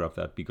photograph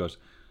that because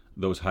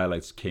those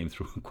highlights came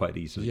through quite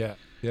easily. Yeah,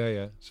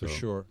 for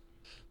sure.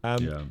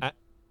 And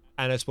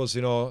I suppose,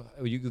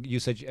 you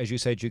said, as you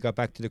said, you got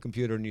back to the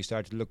computer and you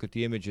started to look at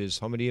the images.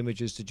 How many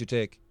images did you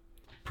take?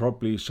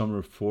 Probably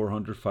somewhere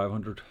 400,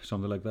 500,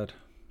 something like that.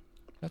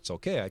 That's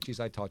okay.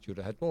 I thought you'd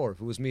have had more. If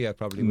it was me, I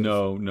probably would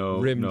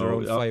have rimmed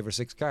around 5 or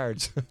 6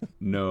 cards.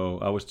 No,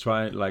 I was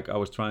trying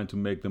to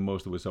make the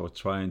most of it. I was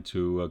trying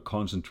to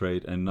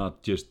concentrate and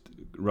not just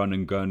run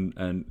and gun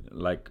and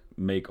like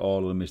make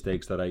all of the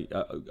mistakes that I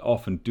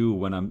often do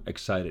when I'm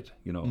excited.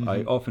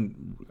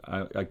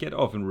 I get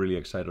often really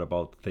excited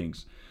about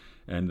things,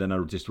 and then I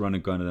just run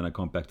and gun, and then I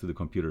come back to the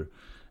computer,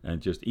 and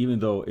just even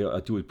though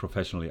I do it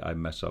professionally, I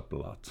mess up a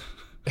lot.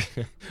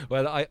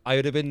 Well, I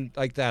would have been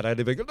like that. I'd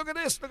have been, look at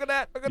this, look at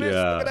that, look at this,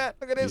 look at that,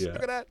 look at this,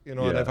 look at that.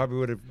 And I probably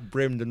would have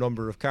brimmed a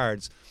number of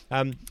cards.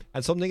 And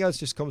something else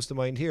just comes to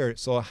mind here.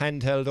 So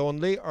handheld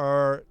only,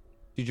 or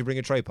Did you bring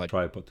a tripod?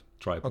 Tripod.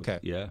 Okay.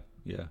 Yeah,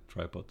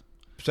 tripod.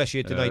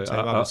 Especially at the night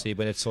time, obviously,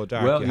 when it's so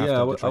dark. Well, you have to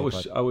have the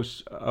tripod.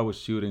 I was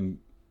shooting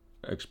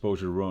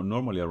exposure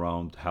normally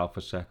around half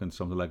a second,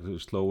 something like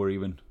that, slower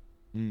even.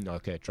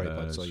 Okay,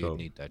 tripod, so you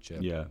need that,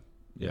 Yeah.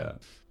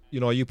 You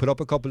know, you put up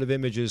a couple of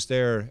images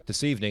there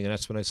this evening, and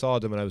that's when I saw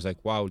them, and I was like,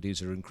 wow,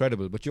 these are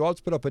incredible. But you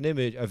also put up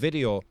a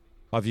video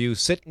of you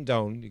sitting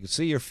down, you can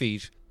see your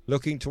feet,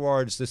 looking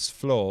towards this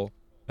flow,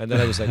 and then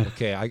I was like,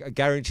 okay, I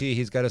guarantee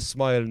he's got a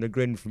smile and a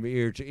grin from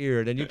ear to ear.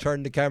 And then you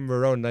turned the camera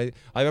around, and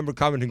I remember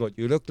commenting, going,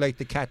 you look like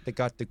the cat that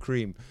got the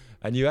cream.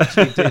 And you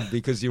actually did,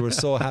 because you were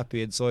so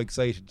happy and so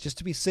excited just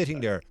to be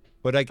sitting there.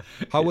 But like,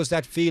 how was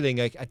that feeling?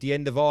 Like at the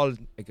end of all,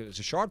 like, it was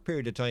a short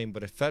period of time,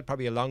 but it felt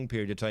probably a long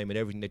period of time in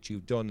everything that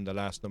you've done in the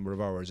last number of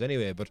hours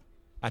anyway. But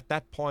at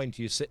that point,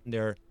 you sitting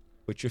there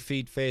with your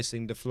feet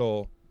facing the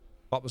flow,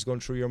 what was going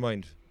through your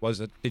mind?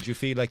 Did you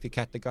feel like the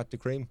cat that got the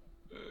cream?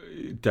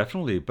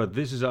 Definitely, but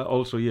this is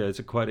also it's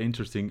a quite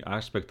interesting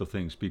aspect of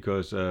things,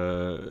 because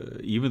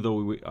even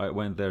though I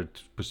went there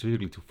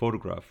specifically to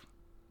photograph,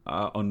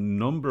 on a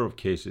number of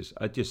cases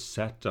I just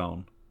sat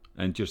down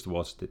and just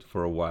watched it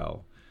for a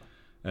while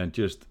and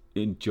just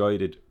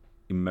enjoyed it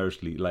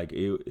immersely. Like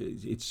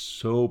it's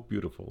so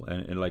beautiful,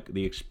 and like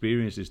the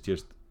experience is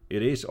just,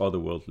 it is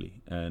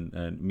otherworldly.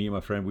 And me and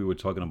my friend, we were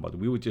talking about it.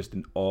 We were just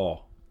in awe.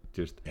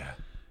 We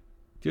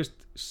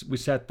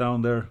sat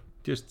down there,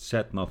 just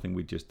said nothing.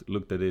 We just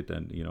looked at it,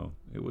 and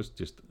it was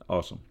just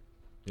awesome.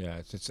 Yeah,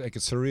 it's like a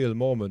surreal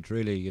moment,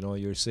 really.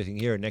 You're sitting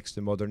here next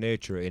to Mother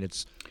Nature in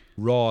its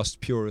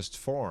rawest, purest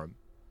form.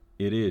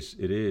 It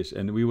is.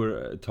 And we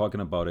were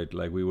talking about it,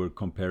 like we were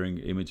comparing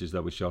images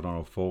that we shot on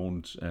our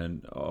phones,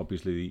 and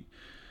obviously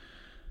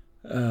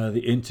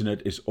the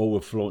internet is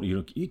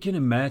overflowing. You can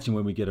imagine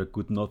when we get a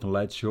good Northern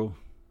Lights show,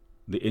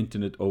 the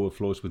internet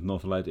overflows with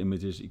Northern Light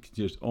images. You can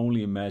just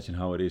only imagine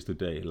how it is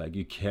today. Like,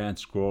 you can't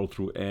scroll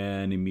through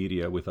any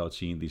media without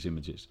seeing these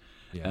images.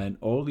 Yeah. And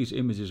all these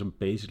images are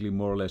basically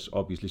more or less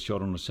obviously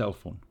shot on a cell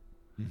phone.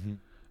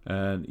 Mm-hmm.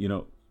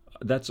 And,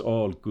 that's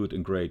all good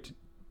and great.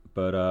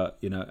 But,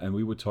 and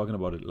we were talking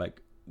about it,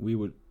 like, we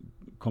were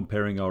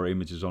comparing our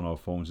images on our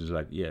phones. It's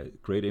like, yeah,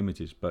 great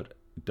images, but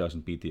it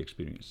doesn't beat the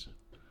experience.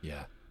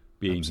 Yeah.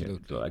 Being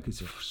absolutely. Here. Like,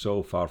 it's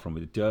so far from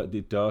it.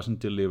 It doesn't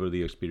deliver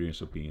the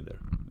experience of being there.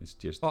 It's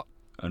just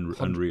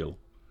unreal.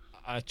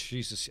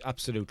 Jesus,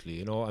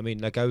 absolutely. I mean,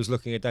 like, I was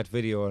looking at that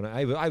video, and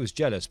I was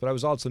jealous, but I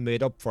was also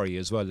made up for you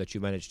as well, that you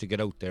managed to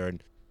get out there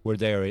and were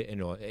there,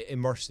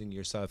 immersing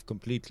yourself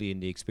completely in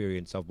the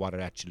experience of what it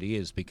actually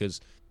is. Because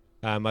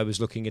I was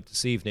looking at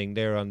this evening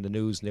there on the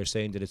news, and they're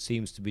saying that it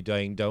seems to be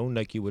dying down,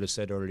 like you would have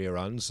said earlier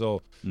on.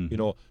 So,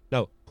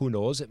 now, who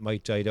knows? It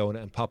might die down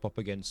and pop up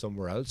again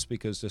somewhere else,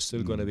 because there's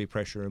still going to be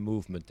pressure and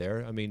movement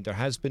there. I mean, there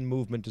has been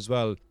movement as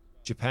well.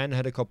 Japan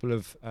had a couple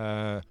of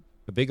a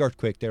big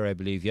earthquake there, I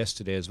believe,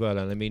 yesterday as well.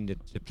 And I mean,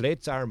 the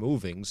plates are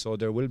moving, so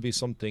there will be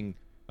something,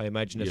 I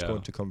imagine, that's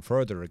going to come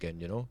further again,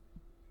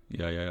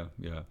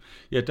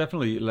 Yeah,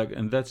 definitely. Like,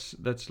 and that's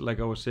like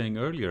I was saying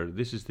earlier.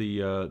 This is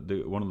the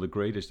one of the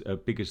greatest,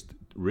 biggest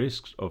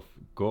risks of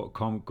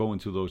going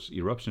to those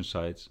eruption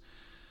sites.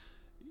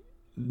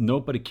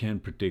 Nobody can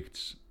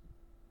predict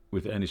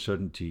with any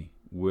certainty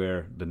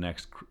where the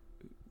next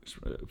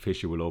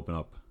fissure will open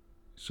up.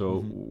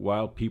 So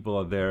while people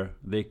are there,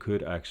 they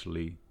could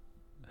actually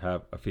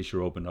have a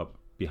fissure open up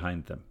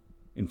behind them,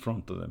 in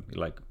front of them,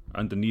 like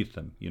underneath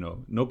them.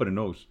 Nobody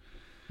knows.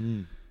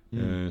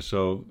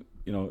 So.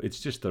 It's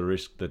just a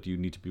risk that you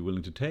need to be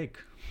willing to take.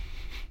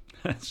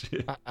 That's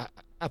it.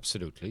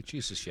 Absolutely.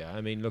 Jesus, yeah.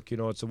 I mean, look,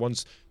 it's a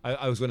once...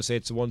 I was going to say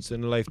it's a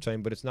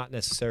once-in-a-lifetime, but it's not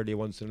necessarily a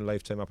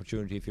once-in-a-lifetime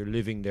opportunity if you're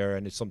living there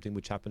and it's something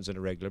which happens on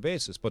a regular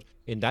basis. But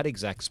in that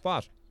exact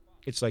spot,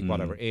 it's like,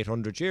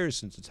 800 years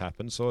since it's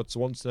happened, so it's a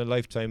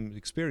once-in-a-lifetime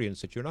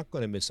experience that you're not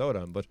going to miss out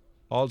on. But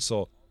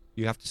also,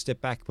 you have to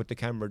step back, put the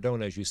camera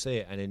down, as you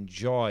say, and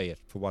enjoy it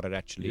for what it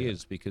actually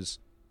is, because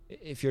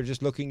if you're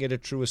just looking at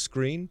it through a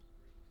screen,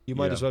 you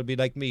might as well be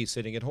like me,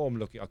 sitting at home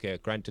looking. Okay,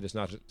 granted, it's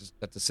not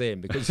the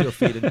same, because you're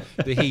feeling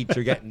the heat,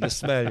 you're getting the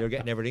smell, you're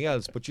getting everything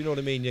else. But you know what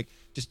I mean? You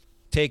just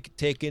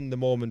take in the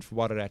moment for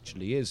what it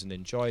actually is and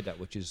enjoy that,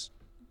 which is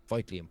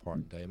vitally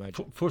important, I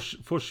imagine.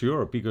 For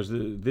sure, because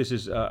this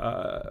is.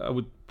 I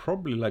would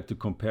probably like to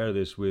compare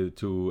this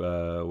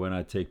to when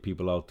I take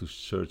people out to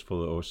search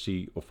for or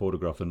see or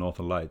photograph the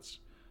Northern Lights.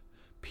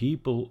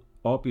 People,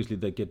 obviously,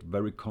 they get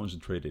very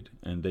concentrated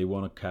and they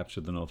want to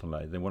capture the Northern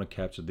Lights. They want to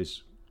capture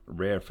this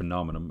rare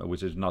phenomenon,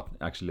 which is not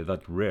actually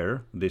that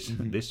rare. This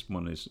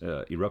one is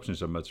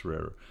eruptions are much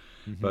rarer,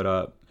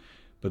 but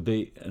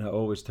they, and I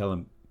always tell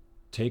them,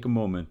 take a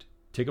moment,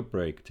 take a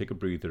break, take a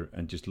breather,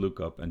 and just look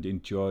up and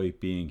enjoy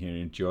being here,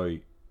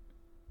 enjoy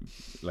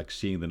like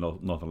seeing the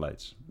Northern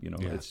Lights.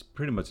 It's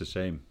pretty much the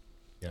same.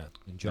 Yeah,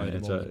 enjoy the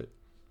moment.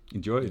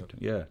 Enjoy it.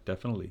 Yeah,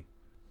 definitely.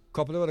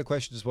 Couple of other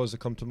questions, I suppose, that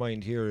come to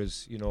mind here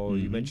is, you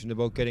mentioned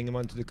about getting them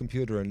onto the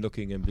computer and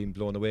looking and being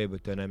blown away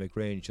with dynamic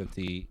range of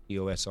the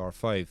EOS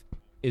R5.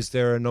 Is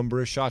there a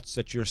number of shots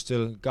that you're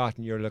still got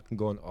and you're looking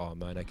going, oh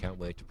man, I can't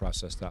wait to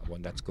process that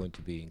one. That's going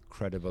to be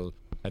incredible.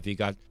 Have you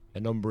got a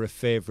number of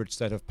favourites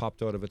that have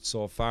popped out of it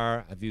so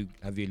far? Have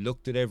you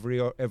looked at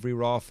every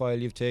raw file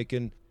you've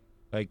taken?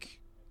 Like,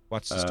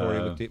 what's the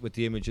story with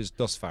the images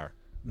thus far?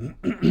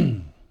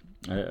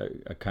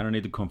 I kind of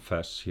need to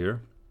confess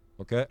here.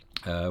 Okay.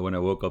 When I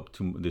woke up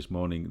this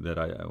morning,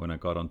 when I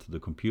got onto the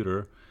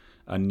computer,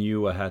 I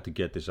knew I had to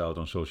get this out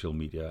on social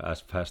media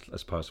as fast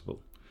as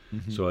possible.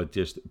 Mm-hmm. So I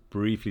just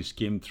briefly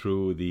skimmed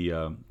through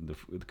the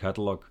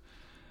catalog,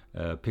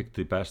 picked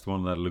the best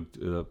one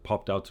that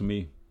popped out to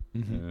me,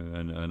 mm-hmm.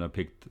 and I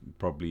picked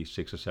probably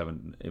 6 or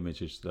 7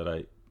 images that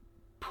I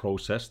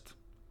processed,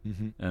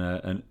 mm-hmm.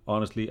 and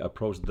honestly, I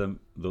processed them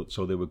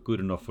so they were good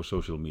enough for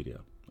social media.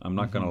 I'm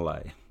not mm-hmm. gonna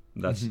lie.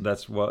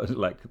 That's what,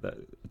 like, that,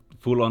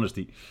 full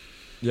honesty.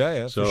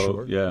 Yeah, so, for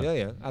sure.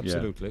 Yeah,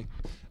 absolutely.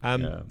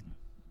 Yeah.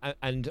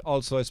 And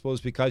also, I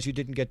suppose, because you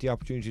didn't get the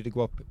opportunity to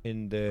go up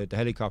in the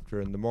helicopter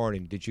in the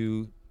morning, did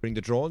you bring the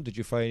drone? Did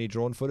you fly any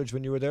drone footage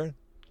when you were there?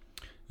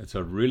 That's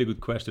a really good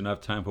question. I have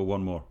time for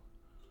one more.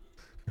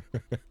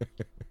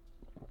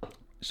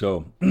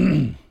 So,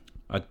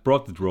 I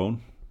brought the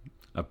drone.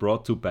 I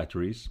brought 2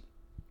 batteries.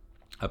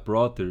 I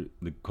brought the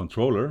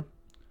controller.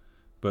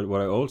 But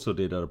what I also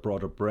did, I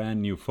brought a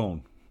brand new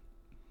phone.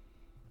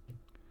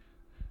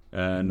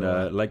 And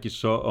like you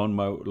saw on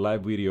my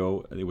live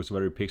video, it was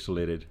very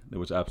pixelated. There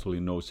was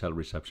absolutely no cell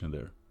reception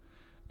there.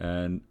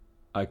 And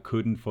I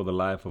couldn't for the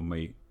life of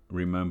me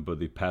remember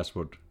the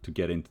password to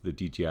get into the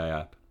DJI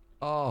app.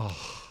 Oh.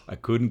 I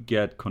couldn't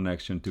get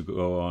connection to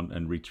go on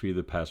and retrieve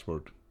the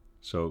password.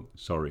 So,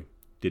 sorry,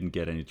 didn't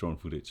get any drone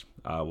footage.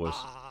 I was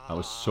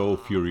so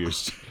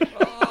furious.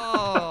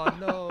 Oh,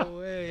 no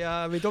way.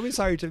 Yeah, I mean, don't be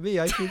sorry to me.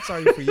 I feel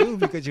sorry for you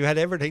because you had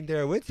everything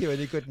there with you and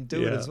you couldn't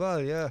do it as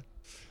well. Yeah.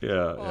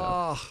 Yeah.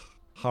 Oh,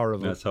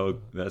 horrible. That's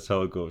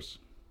how it goes.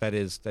 That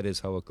is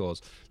how it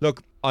goes.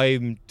 Look,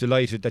 I'm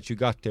delighted that you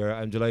got there.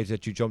 I'm delighted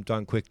that you jumped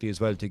on quickly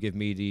as well to give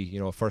me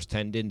the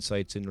first-hand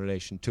insights in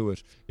relation to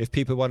it. If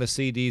people want to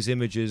see these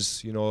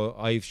images,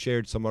 I've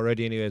shared some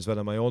already anyway as well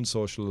on my own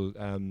social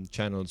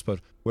channels. But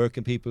where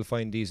can people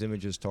find these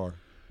images, Thor?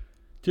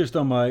 Just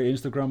on my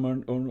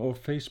Instagram or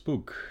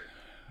Facebook,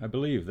 I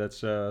believe.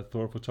 That's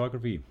Thor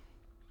Photography.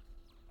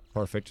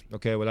 Perfect.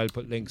 Okay, well, I'll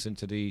put links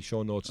into the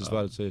show notes as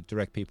well to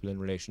direct people in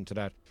relation to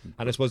that.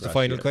 And I suppose the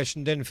final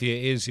question then for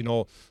you is,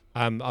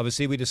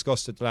 obviously we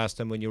discussed it the last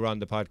time when you were on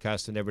the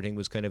podcast and everything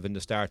was kind of in the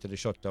start of the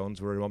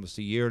shutdowns. We're almost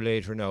a year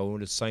later now and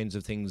there's signs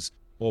of things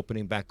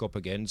opening back up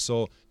again.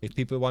 So if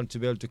people want to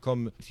be able to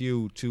come with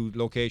you to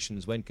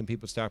locations, when can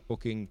people start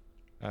booking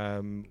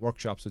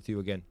workshops with you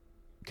again?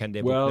 Can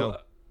they book now?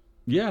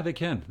 Yeah, they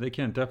can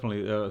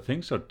definitely.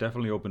 Things are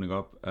definitely opening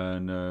up,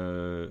 and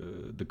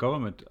the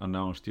government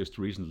announced just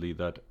recently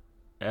that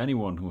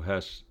anyone who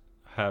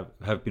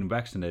have been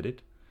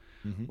vaccinated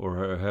mm-hmm.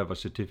 or have a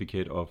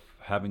certificate of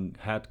having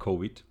had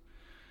COVID,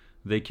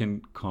 they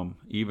can come.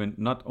 Even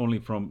not only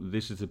from,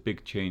 this is a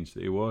big change.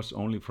 It was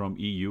only from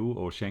EU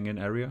or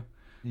Schengen area,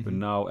 mm-hmm. but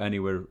now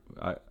anywhere,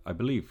 I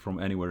believe from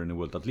anywhere in the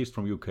world, at least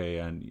from UK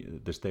and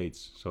the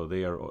States. So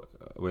they are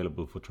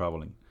available for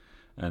traveling.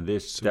 And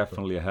this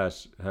definitely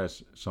has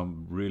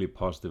some really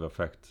positive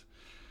effect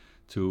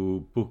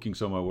to booking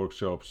some of my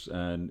workshops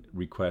and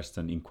requests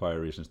and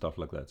inquiries and stuff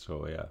like that.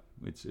 So yeah,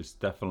 it's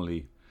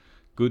definitely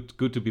good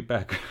to be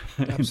back.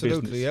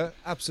 Absolutely, yeah,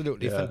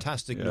 absolutely,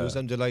 fantastic news.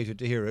 I'm delighted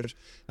to hear it.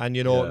 And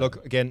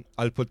look, again,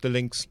 I'll put the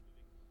links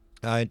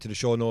into the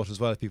show notes as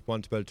well if people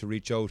want to be able to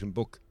reach out and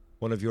book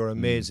one of your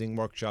amazing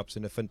workshops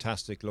in a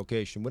fantastic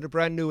location with a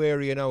brand new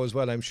area now as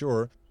well, I'm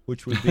sure,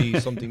 which will be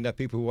something that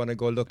people want to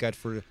go look at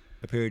for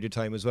a period of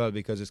time as well,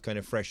 because it's kind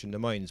of fresh in the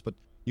minds. But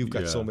you've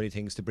got so many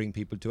things to bring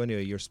people to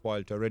anyway. You're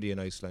spoiled already in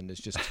Iceland.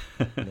 It's just,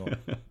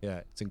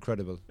 it's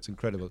incredible. It's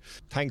incredible.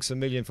 Thanks a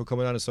million for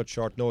coming on at such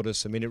short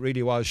notice. I mean, it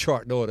really was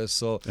short notice,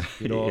 so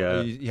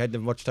you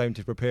hadn't much time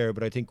to prepare.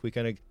 But I think we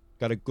kind of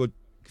got a good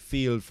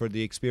feel for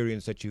the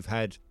experience that you've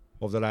had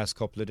over the last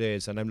couple of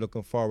days, and I'm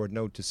looking forward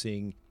now to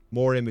seeing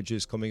more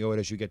images coming out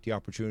as you get the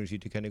opportunity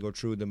to kind of go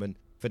through them and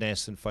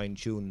finesse and fine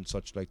tune and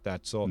such like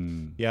that. So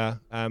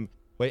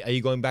wait, are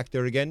you going back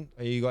there again?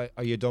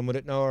 Are you done with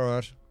it now or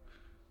what?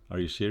 Are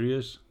you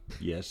serious?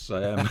 Yes,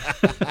 I am.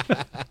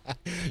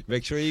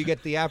 Make sure you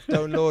get the app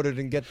downloaded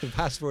and get the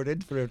password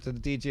in for it to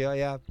the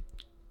DJI app.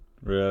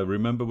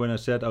 Remember when I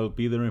said I'll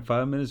be there in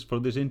 5 minutes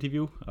for this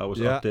interview? I was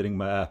updating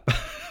my app.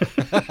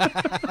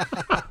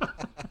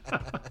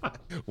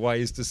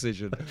 Wise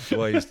decision.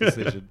 Yeah,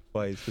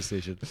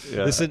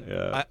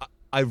 listen,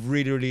 I've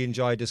really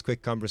enjoyed this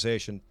quick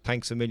conversation.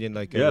 Thanks a million.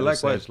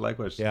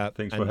 Likewise. Yeah,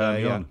 thanks for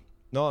having me on.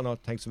 No,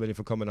 thanks a million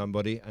for coming on,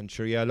 buddy. And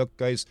sure, look,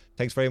 guys,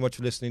 thanks very much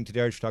for listening to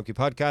the Irish Photography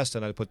Podcast,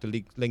 and I'll put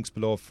the links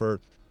below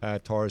for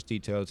Thor's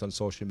details on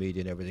social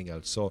media and everything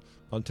else. So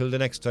until the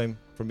next time,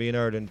 from me in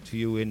Ireland to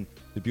you in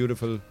the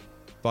beautiful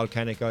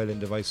volcanic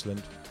island of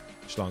Iceland,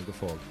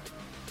 Slangafol.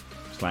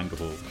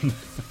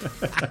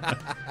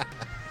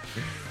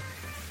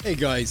 Hey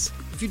guys,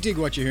 if you dig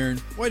what you're hearing,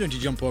 why don't you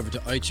jump over to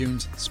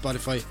iTunes,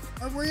 Spotify,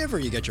 or wherever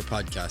you get your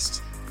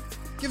podcasts.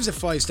 Give us a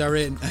 5-star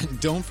rating and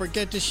don't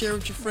forget to share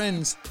with your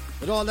friends.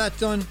 With all that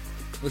done,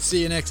 We'll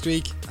see you next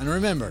week, and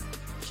remember,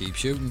 keep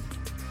shooting.